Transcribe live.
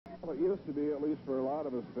Well, it used to be, at least for a lot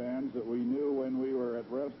of us fans, that we knew when we were at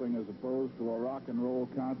wrestling as opposed to a rock and roll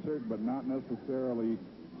concert, but not necessarily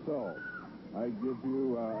so. I give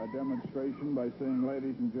you a demonstration by saying,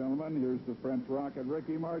 ladies and gentlemen, here's the French Rockin'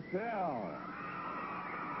 Ricky Martel.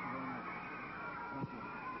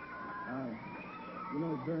 You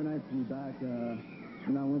know, it's very nice to be back.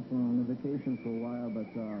 I went on a vacation for a while, but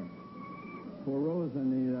for Rose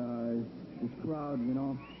and this crowd, you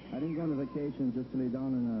know, I didn't go on a vacation just to lay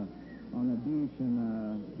down on a beach in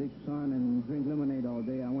big sun and drink lemonade all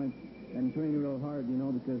day. I went and trained real hard, you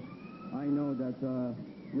know, because I know that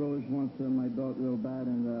Rose wants my belt real bad,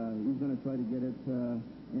 and he's going to try to get it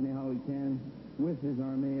anyhow he can, with his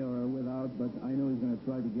army or without, but I know he's going to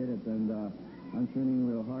try to get it, and I'm training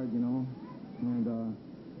real hard, you know. And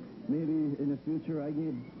maybe in the future, I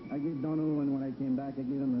gave Donovan, when I came back, I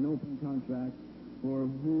gave him an open contract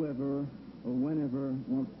for whoever or whenever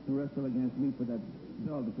wants to wrestle against me for that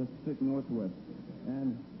belt, the Pacific Northwest.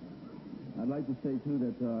 And I'd like to say, too,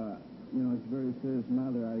 that, you know, it's a very serious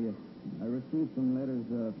matter. I received some letters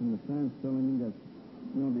from the fans telling me that,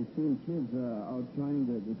 you know, they've seen kids out trying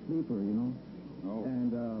the sleeper, you know. Oh.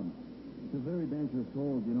 And it's a very dangerous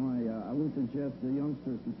hold, you know. I wouldn't suggest the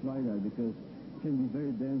youngsters to try that because it can be very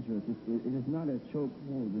dangerous. It is not a choke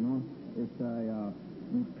hold, you know. It's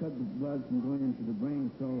you cut the blood from going into the brain,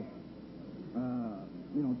 so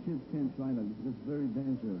you know, kids can't try that. It's very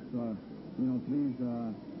dangerous. You know, please,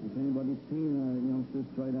 if anybody's seen youngsters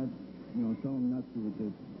try that, you know, tell them not to,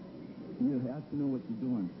 because you have to know what you're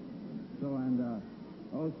doing. So, and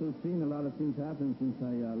also seen a lot of things happen since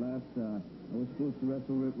I last. I was supposed to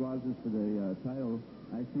wrestle Rick Rogers for the title.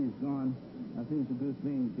 I see he's gone. I think it's a good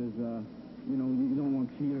thing because you know, you don't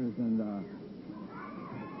want cheaters, and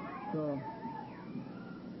so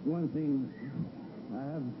one thing,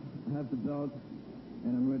 I have the belt,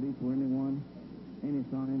 and I'm ready for anyone,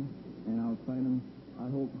 anytime, and I'll fight him. I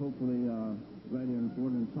hopefully right here in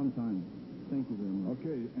Portland sometime. Thank you very much.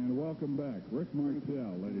 Okay, and welcome back, Rick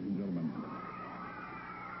Martel, ladies and gentlemen.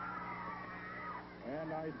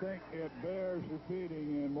 And I think it bears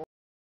repeating in more